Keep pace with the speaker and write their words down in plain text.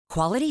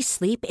Quality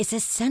sleep is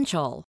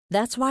essential.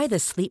 That's why the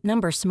Sleep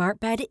Number Smart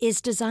Bed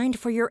is designed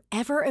for your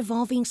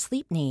ever-evolving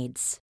sleep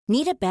needs.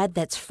 Need a bed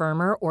that's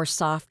firmer or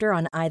softer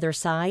on either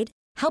side?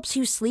 Helps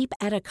you sleep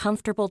at a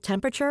comfortable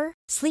temperature?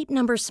 Sleep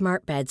Number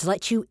Smart Beds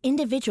let you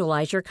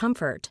individualize your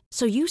comfort,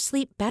 so you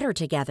sleep better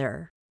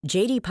together.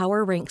 J.D.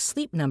 Power ranks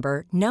Sleep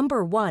Number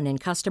number 1 in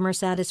customer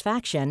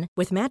satisfaction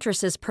with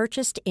mattresses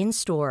purchased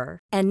in-store.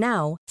 And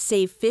now,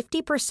 save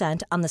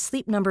 50% on the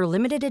Sleep Number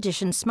Limited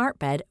Edition Smart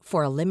Bed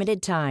for a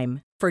limited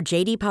time. For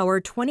J.D. Power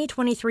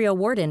 2023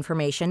 award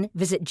information,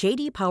 visit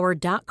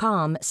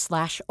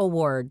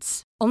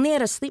jdpower.com/awards. Only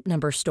at a Sleep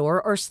Number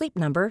store or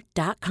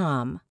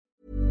sleepnumber.com.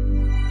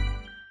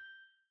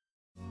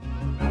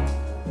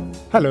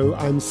 Hello,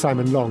 I'm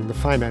Simon Long, the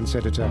finance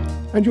editor,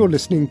 and you're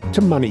listening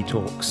to Money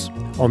Talks.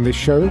 On this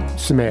show,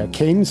 Soumaya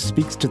Keynes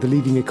speaks to the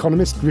leading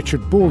economist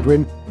Richard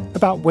Baldwin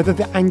about whether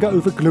the anger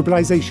over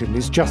globalisation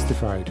is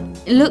justified.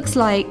 It looks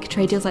like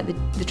trade deals like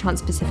the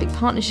Trans-Pacific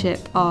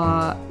Partnership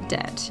are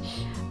dead.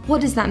 What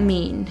does that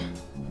mean?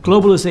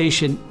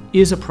 Globalization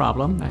is a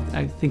problem.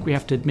 I think we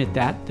have to admit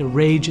that. The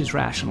rage is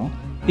rational.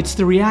 It's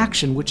the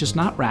reaction which is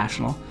not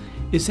rational.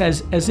 It's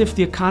as if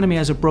the economy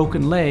has a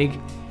broken leg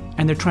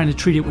and they're trying to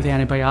treat it with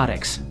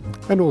antibiotics.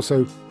 And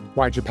also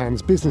why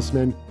Japan's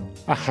businessmen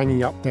are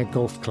hanging up their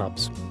golf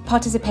clubs.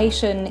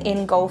 Participation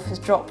in golf has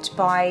dropped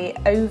by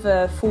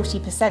over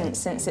 40%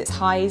 since its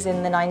highs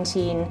in the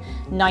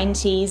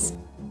 1990s.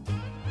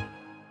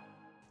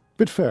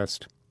 But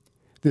first,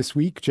 this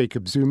week,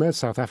 Jacob Zuma,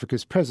 South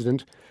Africa's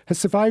president, has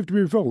survived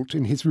revolt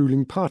in his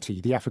ruling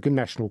party, the African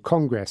National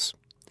Congress.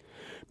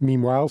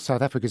 Meanwhile,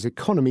 South Africa's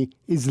economy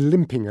is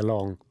limping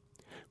along.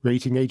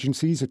 Rating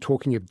agencies are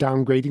talking of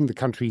downgrading the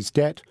country's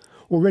debt,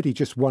 already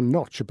just one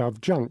notch above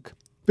junk.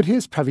 But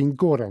here's Pravin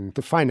Gordhan,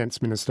 the finance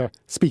minister,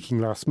 speaking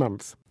last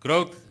month.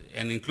 Growth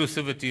and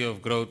inclusivity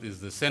of growth is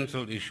the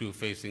central issue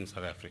facing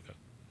South Africa.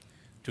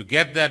 To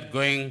get that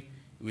going,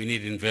 we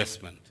need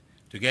investment.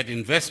 To get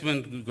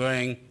investment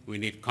going, we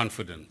need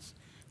confidence.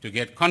 To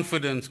get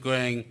confidence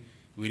going,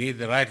 we need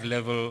the right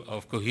level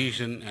of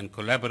cohesion and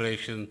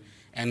collaboration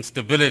and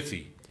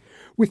stability.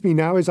 With me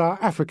now is our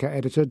Africa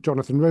editor,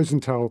 Jonathan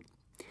Rosenthal.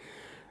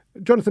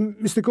 Jonathan,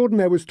 Mr. Gordhan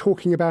there was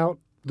talking about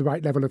the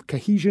right level of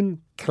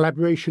cohesion,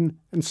 collaboration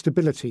and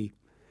stability.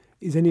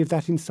 Is any of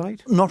that in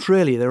sight? Not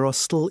really. There are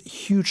still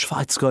huge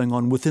fights going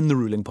on within the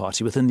ruling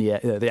party, within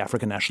the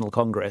African National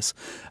Congress.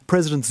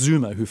 President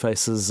Zuma, who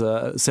faces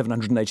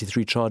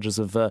 783 charges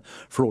of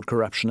fraud,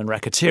 corruption and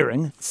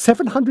racketeering.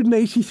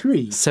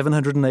 783?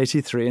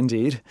 783,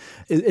 indeed.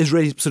 Is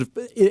really sort of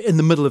in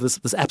the middle of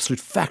this absolute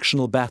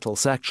factional battle.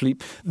 So actually,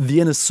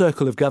 the inner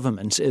circle of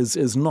government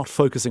is not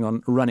focusing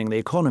on running the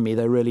economy.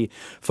 They're really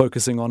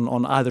focusing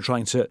on either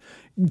trying to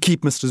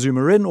keep Mr.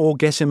 Zuma in or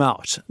get him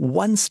out.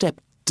 One step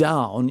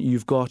down,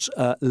 you've got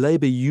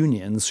labour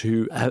unions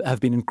who have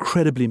been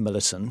incredibly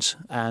militant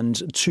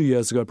and 2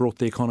 years ago brought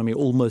the economy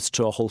almost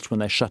to a halt when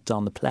they shut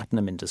down the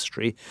platinum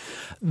industry.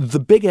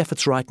 The big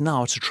efforts right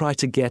now are to try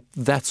to get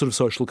that sort of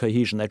social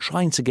cohesion. They're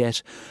trying to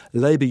get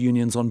labour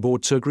unions on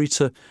board to agree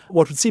to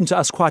what would seem to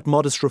us quite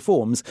modest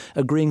reforms,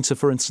 agreeing to,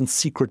 for instance,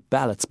 secret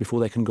ballots before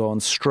they can go on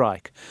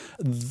strike.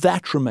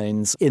 That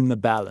remains in the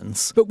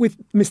balance. But with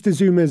Mr.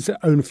 Zuma's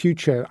own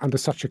future under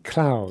such a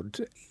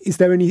cloud, is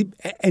there any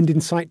end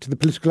in sight to the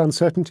political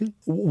uncertainty?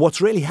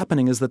 What's really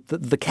happening is that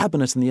the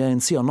cabinet and the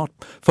ANC are not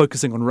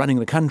focusing on running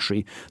the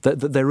country.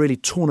 They're really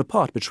torn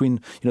apart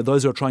between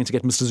those who are trying to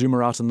get Mr.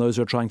 Zuma out and those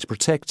who are trying to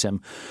protect him.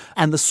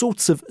 And the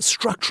sorts of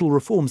structural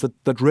reforms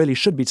that really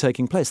should be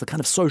taking place, the kind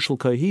of social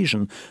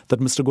cohesion that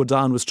Mr.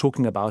 Gordhan was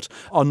talking about,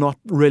 are not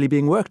really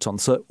being worked on.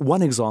 So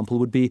one example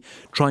would be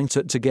trying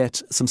to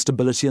get some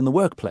stability in the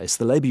workplace.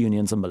 The labour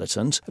unions are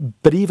militant,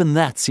 but even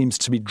that seems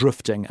to be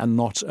drifting and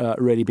not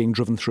really being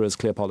driven through as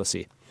clear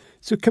policy.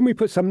 So can we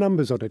put some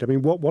numbers on it? I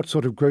mean, what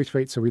sort of growth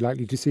rates are we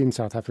likely to see in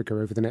South Africa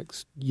over the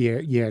next year,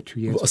 2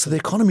 years? Well, so the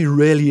economy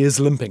really is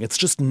limping. It's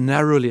just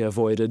narrowly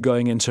avoided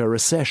going into a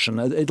recession.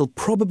 It'll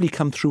probably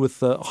come through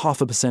with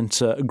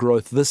 0.5%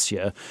 growth this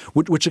year,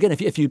 which again,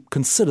 if you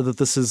consider that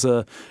this is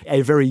a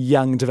very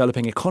young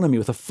developing economy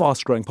with a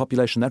fast-growing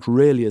population, that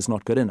really is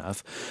not good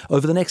enough.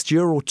 Over the next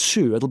year or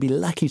two, it'll be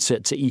lucky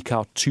to eke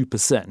out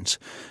 2%.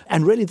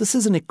 And really, this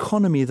is an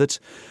economy that,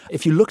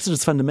 if you looked at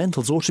its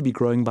fundamentals, ought to be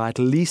growing by at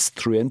least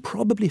 3% and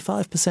probably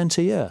 5%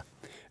 a year.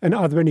 And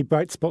are there any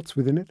bright spots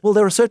within it? Well,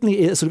 there are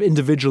certainly sort of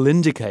individual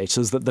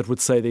indicators that would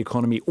say the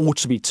economy ought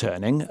to be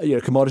turning.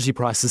 Commodity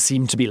prices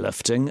seem to be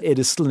lifting. It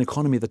is still an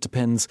economy that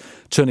depends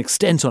to an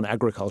extent on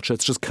agriculture.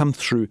 It's just come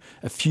through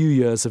a few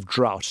years of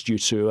drought due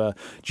to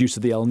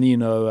the El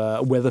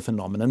Nino weather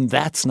phenomenon.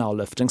 That's now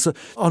lifting. So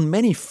on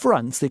many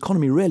fronts, the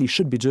economy really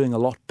should be doing a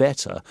lot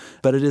better,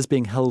 but it is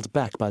being held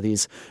back by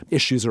these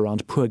issues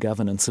around poor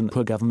governance and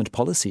poor government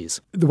policies.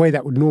 The way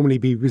that would normally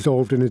be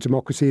resolved in a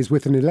democracy is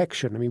with an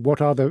election. I mean,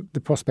 what are the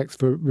prospects prospects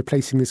for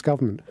replacing this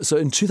government? So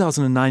in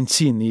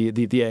 2019,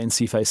 the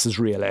ANC faces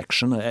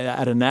re-election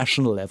at a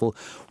national level.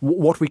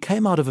 What we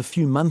came out of a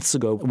few months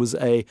ago was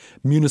a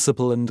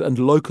municipal and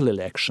local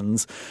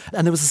elections,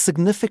 and there was a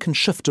significant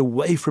shift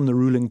away from the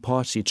ruling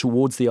party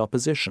towards the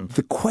opposition.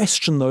 The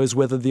question, though, is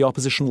whether the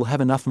opposition will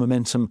have enough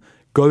momentum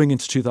going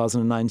into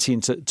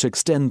 2019 to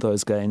extend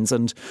those gains.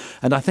 And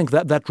I think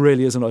that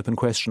really is an open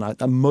question.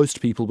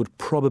 Most people would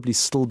probably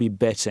still be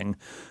betting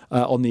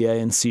on the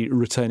ANC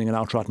retaining an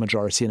outright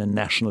majority in a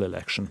national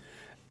election.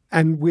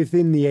 And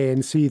within the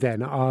ANC,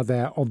 then, are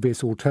there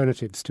obvious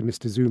alternatives to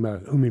Mr. Zuma,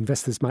 whom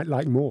investors might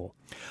like more?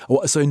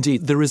 Well, so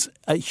indeed, there is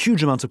a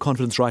huge amount of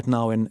confidence right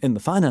now in the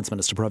finance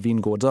minister, Pravin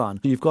Gordhan.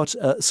 You've got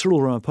Cyril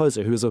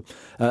Ramaphosa, who is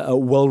a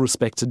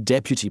well-respected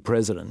deputy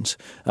president.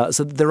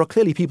 So there are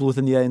clearly people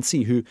within the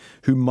ANC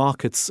who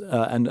markets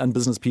and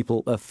business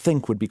people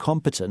think would be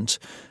competent.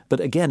 But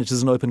again, it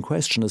is an open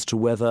question as to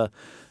whether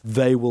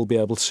they will be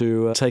able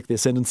to take the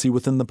ascendancy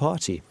within the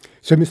party.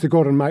 So Mr.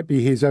 Gordhan might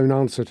be his own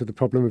answer to the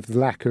problem of the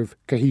lack of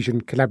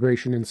cohesion,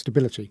 collaboration and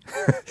stability.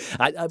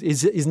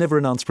 He's never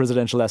announced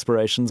presidential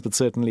aspirations, but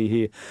certainly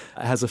he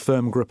has a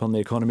firm grip on the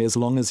economy as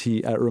long as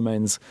he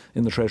remains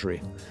in the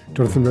Treasury.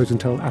 Jonathan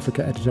Rosenthal,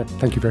 Africa editor,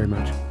 thank you very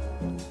much.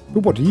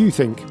 But what do you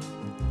think?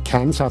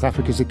 Can South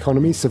Africa's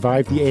economy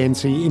survive the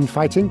ANC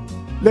infighting?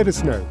 Let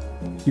us know.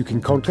 You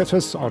can contact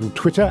us on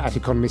Twitter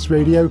 @Economist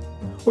Radio,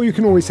 or you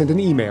can always send an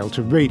email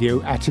to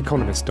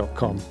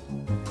radio@economist.com.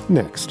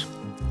 Next,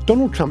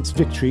 Donald Trump's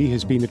victory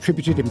has been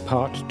attributed in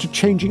part to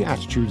changing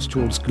attitudes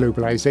towards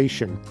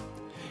globalization.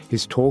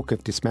 His talk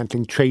of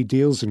dismantling trade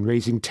deals and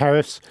raising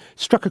tariffs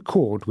struck a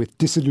chord with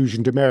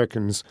disillusioned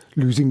Americans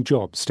losing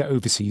jobs to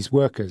overseas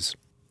workers.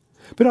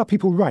 But are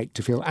people right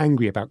to feel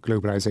angry about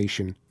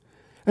globalization?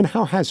 And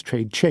how has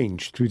trade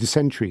changed through the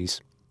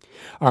centuries?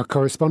 Our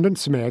correspondent,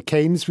 Samaya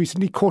Keynes,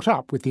 recently caught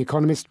up with the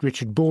economist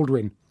Richard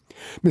Baldwin.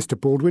 Mr.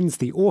 Baldwin's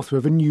the author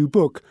of a new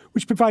book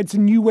which provides a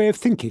new way of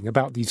thinking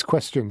about these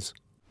questions.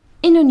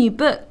 In your new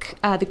book,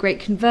 The Great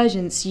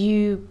Convergence,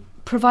 you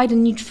provide a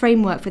new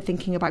framework for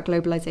thinking about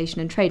globalization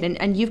and trade.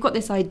 And you've got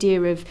this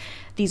idea of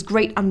these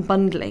great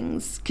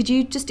unbundlings. Could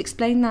you just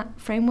explain that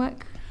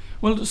framework?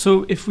 Well,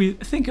 so if we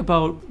think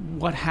about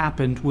what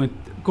happened with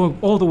going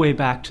all the way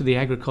back to the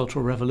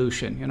agricultural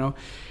revolution,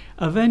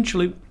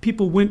 eventually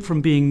people went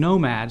from being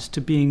nomads to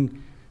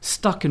being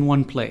stuck in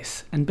one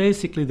place. And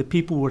basically the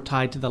people were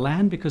tied to the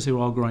land because they were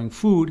all growing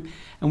food,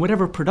 and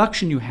whatever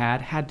production you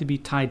had to be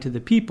tied to the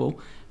people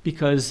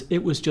because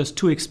it was just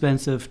too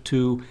expensive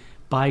to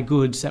buy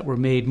goods that were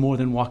made more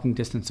than walking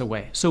distance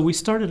away. So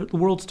the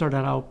world started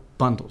out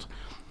bundled.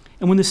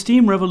 And when the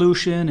steam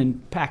revolution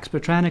and Pax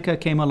Britannica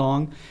came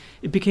along,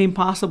 it became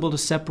possible to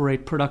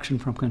separate production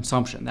from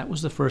consumption. That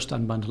was the first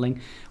unbundling.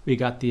 We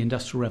got the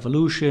Industrial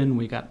Revolution,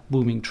 we got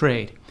booming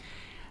trade.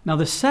 Now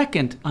the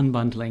second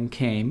unbundling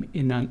came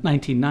in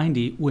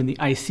 1990 when the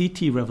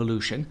ICT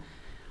revolution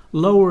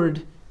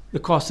lowered the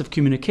cost of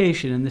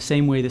communication in the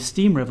same way the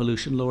steam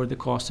revolution lowered the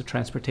cost of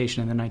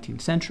transportation in the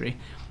 19th century.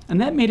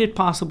 And that made it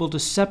possible to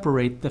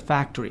separate the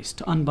factories,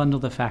 to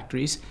unbundle the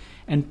factories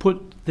and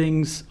put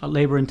things,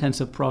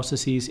 labor-intensive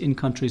processes in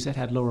countries that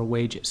had lower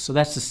wages. So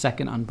that's the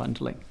second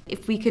unbundling.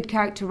 If we could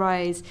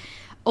characterize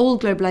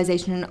old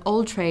globalization and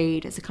old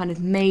trade as a kind of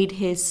made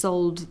here,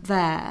 sold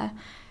there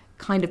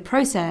kind of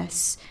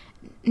process,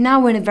 now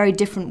we're in a very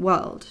different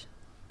world.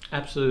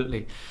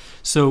 Absolutely.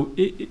 So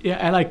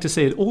I like to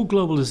say that old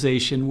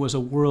globalization was a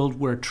world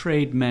where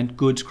trade meant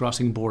goods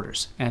crossing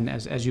borders. And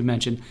as you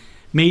mentioned,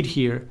 made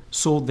here,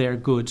 sold there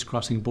goods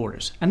crossing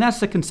borders. And that's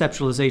the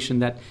conceptualization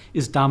that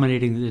is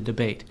dominating the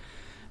debate.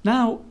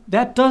 Now,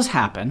 that does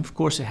happen, of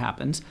course it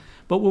happens,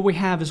 but what we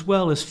have as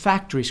well is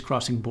factories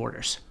crossing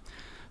borders.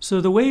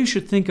 So the way you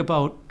should think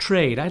about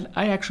trade,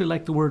 I actually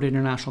like the word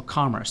international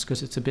commerce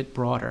because it's a bit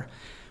broader.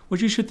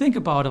 What you should think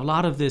about a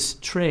lot of this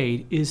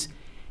trade is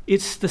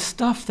it's the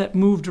stuff that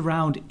moved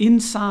around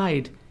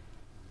inside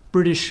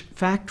British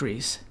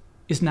factories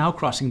is now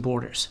crossing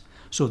borders.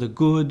 So the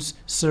goods,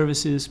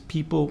 services,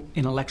 people,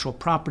 intellectual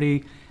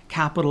property,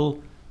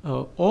 capital,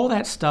 all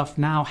that stuff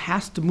now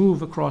has to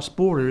move across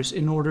borders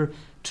in order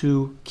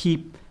to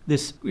keep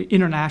this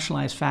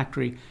internationalized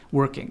factory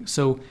working.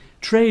 So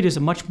trade is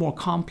a much more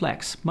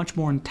complex, much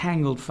more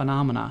entangled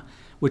phenomena,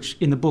 which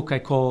in the book I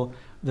call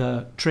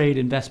the trade,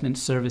 investment,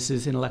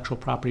 services, intellectual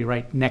property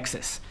right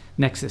nexus.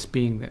 Nexus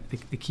being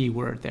the key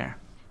word there.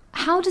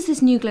 How does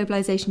this new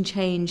globalization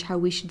change how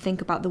we should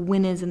think about the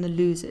winners and the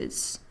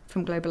losers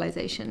from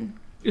globalization?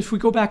 If we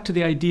go back to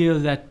the idea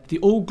that the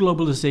old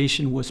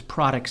globalization was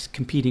products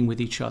competing with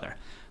each other.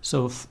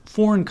 So if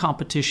foreign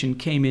competition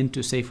came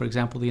into, say, for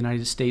example, the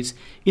United States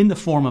in the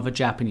form of a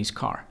Japanese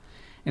car.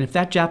 And if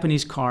that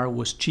Japanese car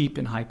was cheap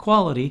and high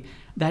quality,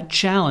 that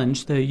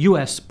challenged the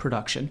US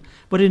production,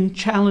 but it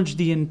challenged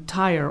the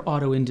entire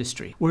auto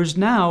industry. Whereas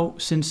now,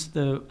 since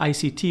the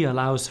ICT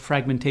allows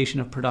fragmentation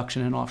of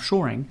production and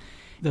offshoring,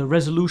 the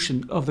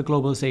resolution of the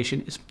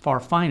globalization is far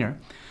finer.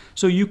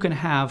 So you can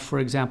have, for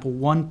example,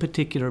 one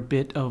particular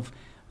bit of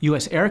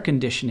U.S. air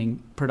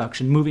conditioning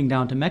production moving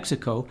down to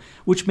Mexico,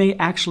 which may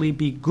actually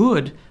be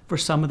good for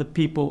some of the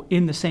people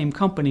in the same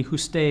company who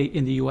stay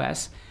in the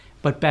U.S.,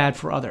 but bad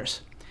for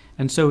others.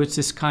 And so it's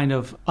this kind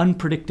of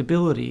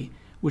unpredictability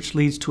which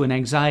leads to an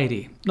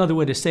anxiety. Another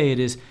way to say it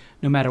is,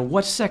 no matter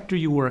what sector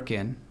you work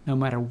in, no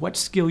matter what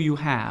skill you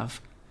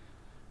have,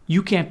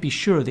 you can't be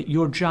sure that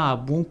your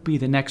job won't be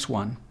the next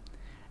one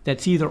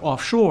that's either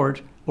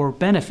offshored or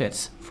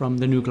benefits from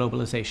the new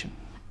globalization.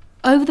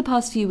 Over the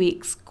past few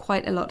weeks,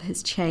 quite a lot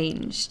has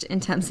changed in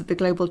terms of the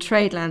global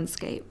trade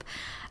landscape.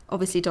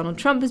 Obviously, Donald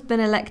Trump has been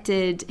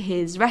elected.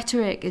 His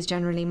rhetoric is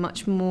generally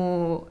much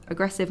more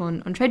aggressive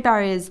on trade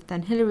barriers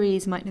than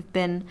Hillary's might have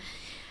been.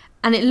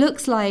 And it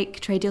looks like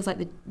trade deals like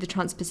the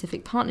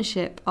Trans-Pacific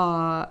Partnership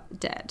are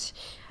dead.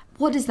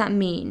 What does that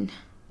mean?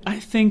 I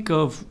think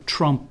of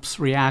Trump's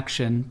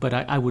reaction, but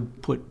I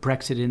would put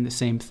Brexit in the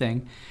same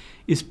thing,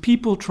 is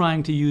people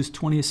trying to use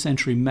 20th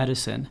century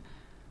medicine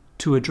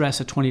to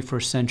address a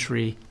 21st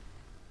century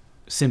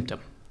symptom.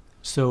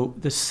 So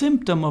the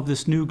symptom of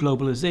this new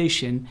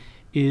globalization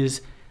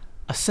is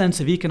a sense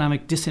of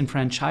economic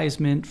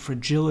disenfranchisement,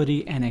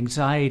 fragility, and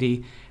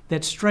anxiety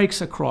that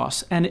strikes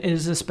across and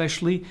is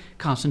especially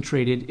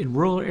concentrated in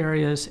rural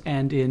areas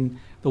and in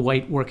the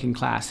white working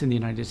class in the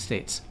United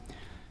States.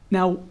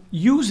 Now,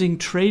 using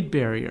trade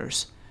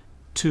barriers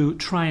to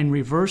try and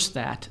reverse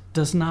that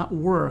does not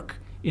work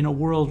in a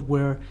world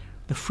where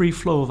the free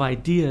flow of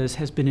ideas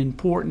has been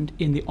important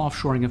in the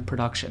offshoring of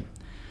production.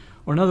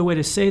 Or another way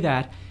to say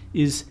that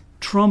is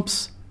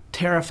Trump's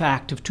Tariff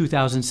Act of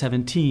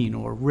 2017,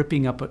 or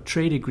ripping up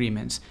trade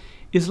agreements,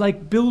 is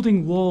like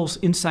building walls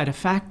inside a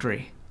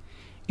factory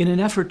in an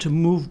effort to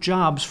move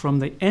jobs from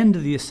the end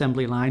of the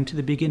assembly line to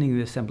the beginning of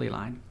the assembly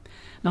line.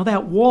 Now,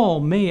 that wall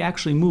may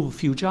actually move a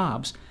few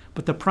jobs,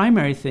 but the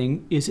primary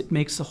thing is it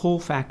makes the whole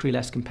factory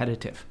less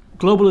competitive.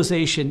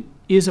 Globalization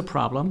is a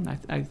problem.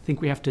 I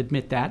think we have to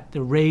admit that.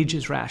 The rage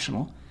is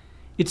rational.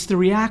 It's the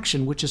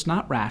reaction which is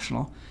not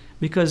rational,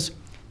 because,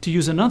 to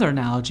use another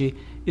analogy,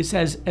 it's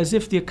as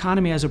if the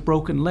economy has a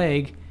broken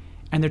leg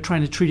and they're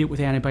trying to treat it with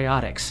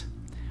antibiotics.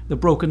 The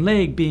broken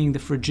leg being the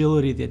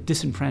fragility, the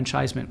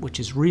disenfranchisement, which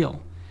is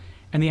real,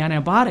 and the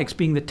antibiotics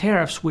being the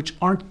tariffs, which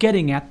aren't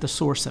getting at the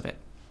source of it.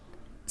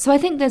 So I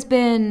think there's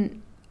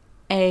been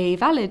a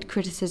valid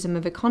criticism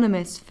of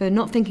economists for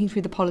not thinking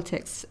through the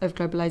politics of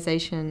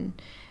globalization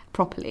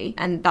properly,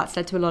 and that's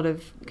led to a lot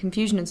of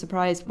confusion and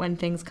surprise when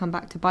things come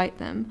back to bite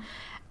them.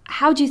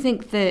 How do you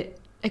think that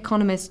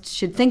economists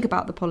should think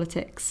about the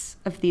politics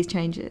of these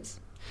changes?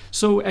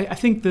 So I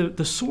think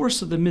the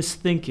source of the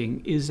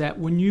misthinking is that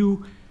when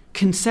you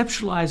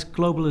conceptualize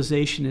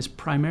globalization as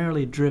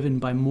primarily driven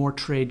by more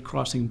trade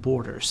crossing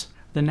borders,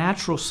 the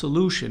natural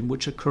solution,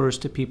 which occurs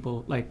to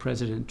people like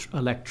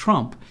President-elect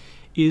Trump,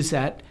 is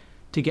that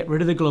to get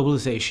rid of the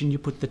globalization, you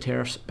put the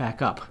tariffs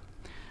back up.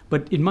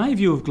 But in my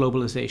view of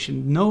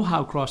globalization,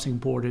 know-how crossing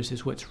borders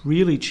is what's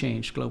really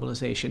changed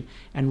globalization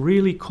and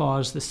really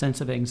caused the sense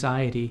of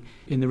anxiety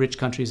in the rich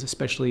countries,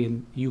 especially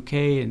in the UK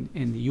and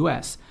in the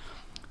US.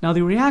 Now,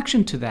 the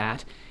reaction to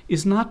that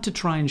is not to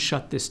try and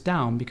shut this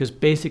down, because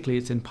basically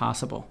it's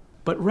impossible,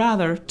 but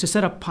rather to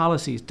set up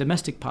policies,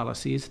 domestic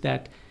policies,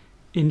 that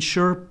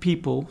ensure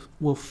people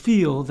will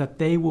feel that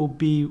they will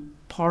be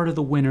part of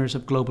the winners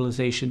of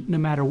globalization, no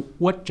matter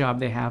what job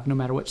they have, no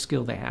matter what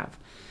skill they have.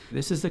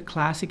 This is the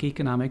classic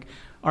economic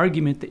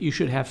argument that you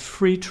should have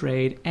free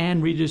trade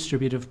and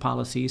redistributive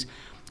policies,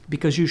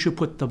 because you should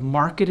put the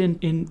market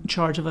in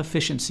charge of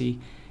efficiency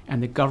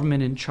and the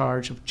government in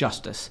charge of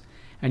justice.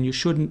 And you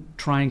shouldn't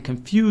try and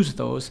confuse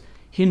those,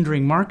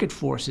 hindering market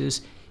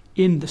forces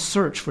in the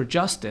search for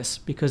justice,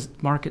 because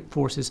market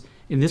forces,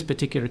 in this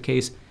particular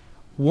case,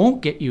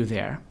 won't get you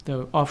there.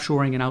 The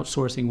offshoring and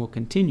outsourcing will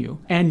continue.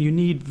 And you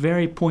need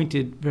very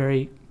pointed,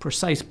 very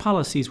precise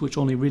policies, which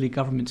only really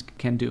governments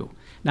can do.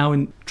 Now,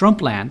 in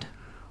Trump land,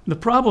 the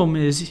problem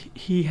is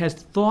he has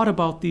thought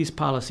about these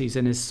policies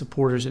and his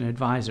supporters and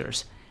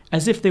advisors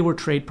as if they were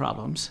trade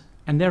problems,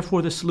 and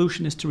therefore the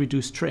solution is to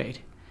reduce trade.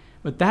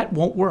 But that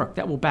won't work.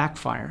 That will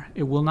backfire.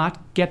 It will not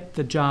get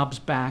the jobs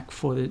back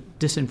for the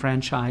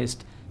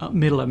disenfranchised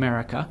middle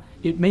America.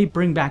 It may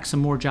bring back some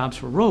more jobs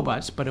for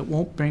robots, but it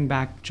won't bring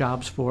back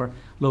jobs for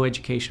low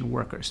education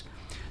workers.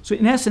 So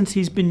in essence,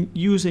 he's been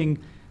using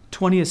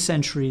 20th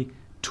century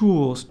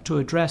tools to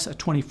address a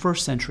 21st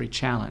century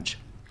challenge.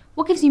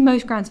 What gives you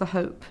most grounds for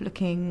hope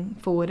looking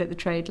forward at the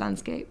trade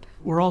landscape?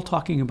 We're all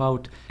talking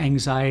about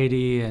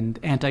anxiety and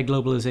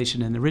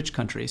anti-globalization in the rich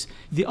countries.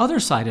 The other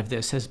side of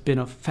this has been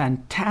a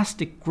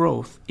fantastic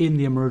growth in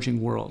the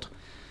emerging world.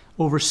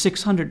 Over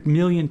 600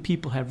 million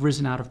people have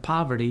risen out of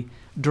poverty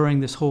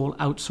during this whole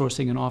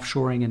outsourcing and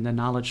offshoring and the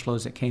knowledge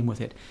flows that came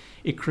with it.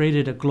 It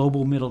created a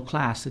global middle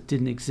class that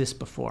didn't exist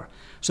before.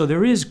 So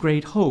there is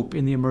great hope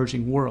in the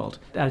emerging world.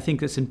 I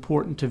think it's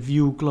important to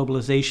view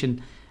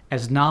globalization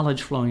as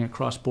knowledge flowing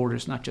across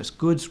borders, not just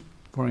goods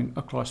flowing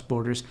across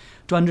borders,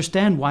 to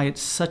understand why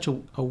it's such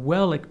a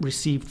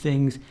well-received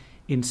thing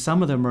in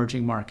some of the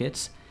emerging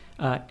markets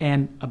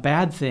and a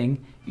bad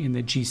thing in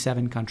the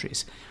G7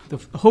 countries.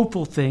 The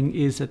hopeful thing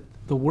is that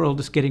the world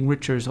is getting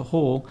richer as a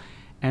whole,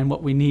 and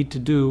what we need to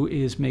do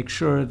is make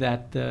sure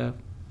that the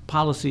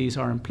policies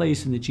are in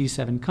place in the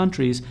G7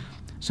 countries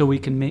so we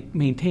can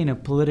maintain a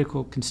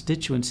political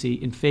constituency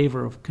in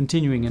favor of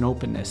continuing an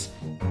openness.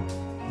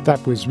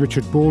 That was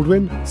Richard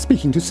Baldwin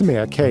speaking to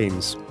Soumaya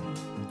Keynes.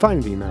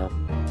 Finally now,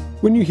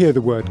 when you hear the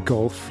word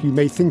golf, you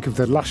may think of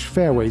the lush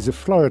fairways of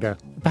Florida,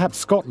 perhaps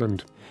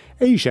Scotland.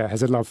 Asia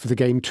has a love for the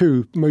game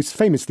too, most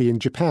famously in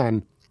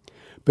Japan.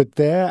 But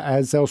there,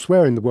 as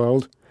elsewhere in the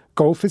world,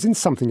 golf is in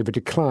something of a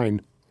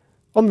decline.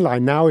 On the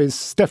line now is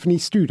Stephanie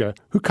Studer,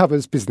 who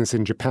covers business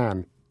in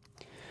Japan.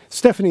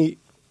 Stephanie,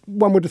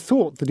 one would have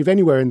thought that if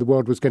anywhere in the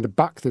world was going to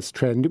buck this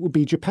trend, it would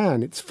be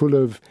Japan. It's full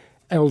of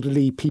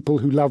elderly people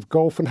who love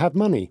golf and have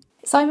money.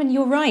 Simon,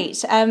 you're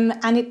right.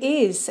 And it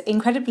is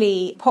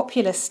incredibly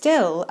popular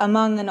still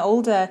among an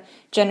older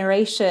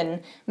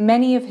generation,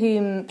 many of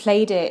whom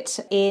played it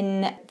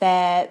in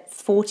their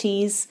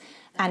 40s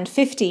and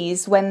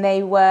 50s when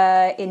they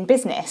were in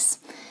business.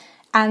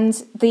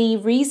 And the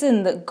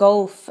reason that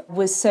golf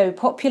was so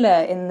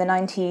popular in the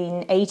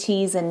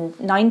 1980s and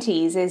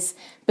 90s is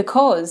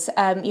because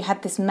you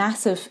had this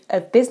mass of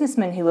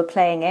businessmen who were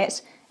playing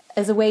it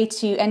as a way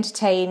to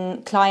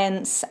entertain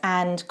clients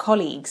and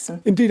colleagues.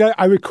 Indeed,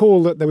 I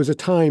recall that there was a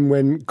time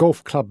when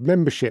golf club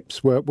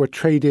memberships were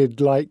traded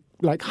like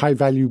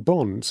high-value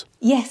bonds.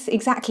 Yes,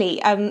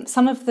 exactly.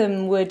 Some of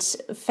them would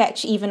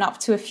fetch even up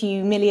to a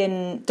few $1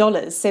 million.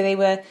 So they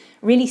were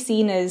really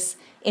seen as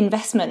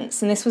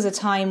investments. And this was a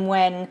time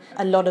when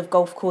a lot of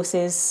golf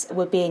courses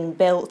were being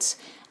built.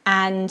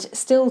 And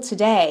still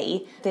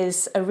today,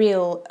 there's a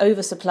real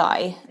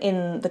oversupply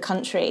in the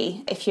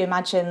country. If you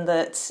imagine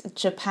that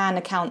Japan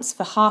accounts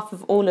for half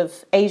of all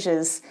of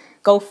Asia's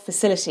golf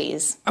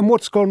facilities. And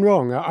what's gone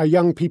wrong? Are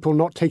young people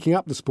not taking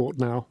up the sport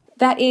now?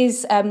 That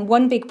is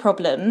one big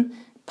problem.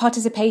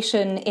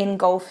 Participation in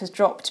golf has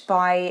dropped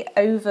by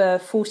over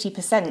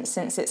 40%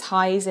 since its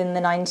highs in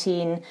the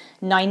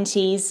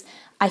 1990s.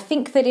 I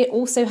think that it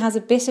also has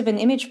a bit of an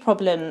image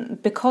problem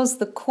because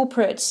the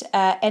corporate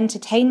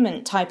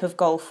entertainment type of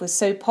golf was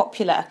so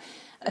popular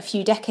a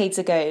few decades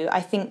ago.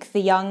 I think the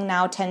young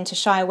now tend to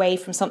shy away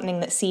from something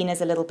that's seen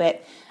as a little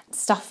bit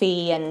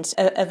stuffy and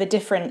of a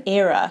different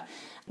era.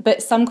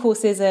 But some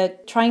courses are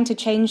trying to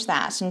change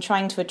that and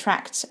trying to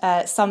attract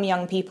some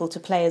young people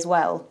to play as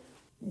well.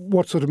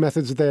 What sort of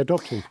methods are they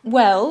adopting?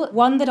 Well,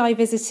 one that I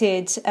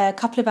visited a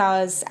couple of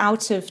hours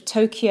out of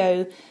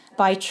Tokyo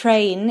by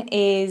train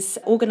is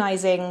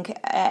organising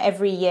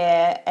every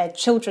year a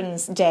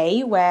Children's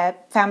Day where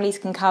families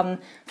can come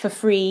for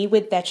free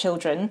with their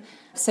children.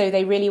 So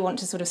they really want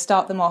to sort of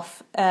start them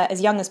off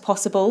as young as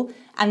possible.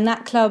 And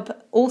that club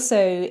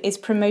also is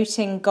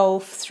promoting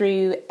golf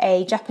through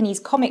a Japanese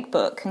comic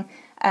book,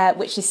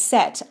 which is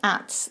set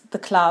at the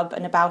club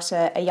and about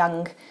a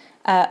young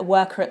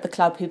worker at the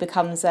club who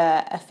becomes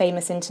a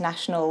famous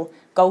international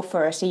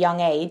golfer at a young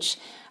age.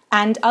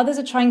 And others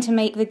are trying to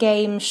make the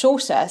game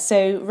shorter.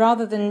 So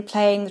rather than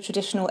playing the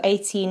traditional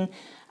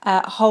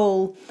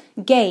 18-hole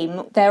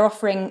game, they're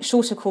offering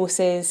shorter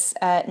courses,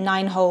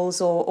 9 holes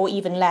or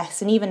even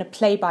less, and even a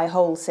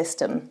play-by-hole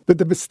system. But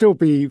there must still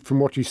be, from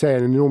what you say,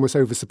 an enormous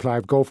oversupply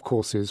of golf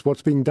courses.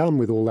 What's being done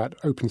with all that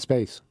open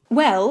space?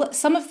 Well,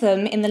 some of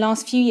them in the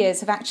last few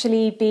years have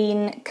actually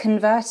been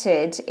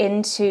converted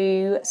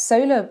into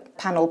solar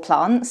panel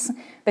plants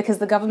because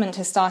the government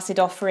has started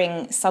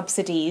offering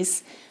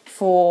subsidies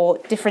for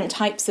different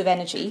types of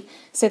energy.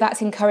 So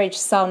that's encouraged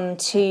some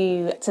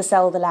to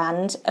sell the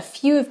land. A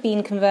few have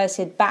been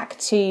converted back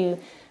to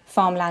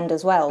farmland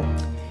as well.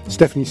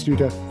 Stephanie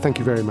Studer, thank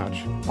you very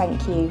much.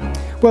 Thank you.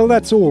 Well,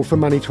 that's all for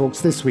Money Talks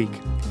this week.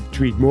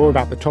 To read more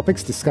about the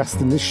topics discussed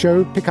in this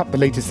show, pick up the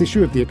latest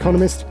issue of The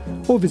Economist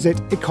or visit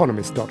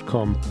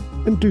economist.com.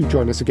 And do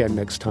join us again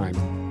next time.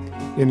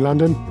 In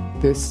London,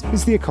 this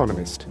is The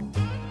Economist.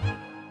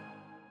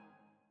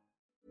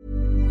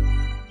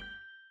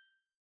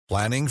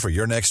 Planning for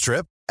your next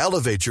trip?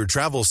 Elevate your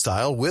travel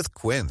style with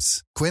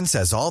Quince. Quince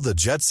has all the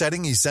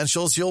jet-setting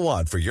essentials you'll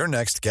want for your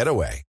next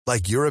getaway,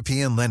 like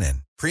European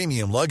linen,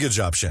 premium luggage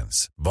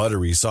options,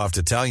 buttery soft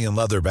Italian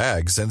leather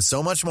bags, and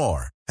so much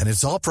more. And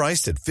it's all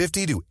priced at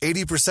 50 to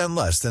 80%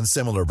 less than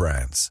similar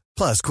brands.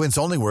 Plus, Quince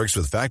only works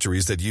with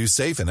factories that use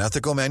safe and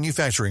ethical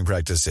manufacturing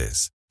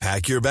practices.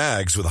 Pack your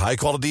bags with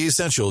high-quality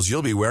essentials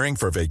you'll be wearing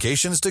for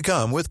vacations to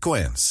come with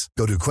Quince.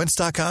 Go to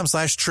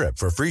quince.com/trip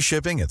for free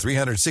shipping and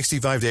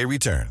 365-day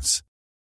returns.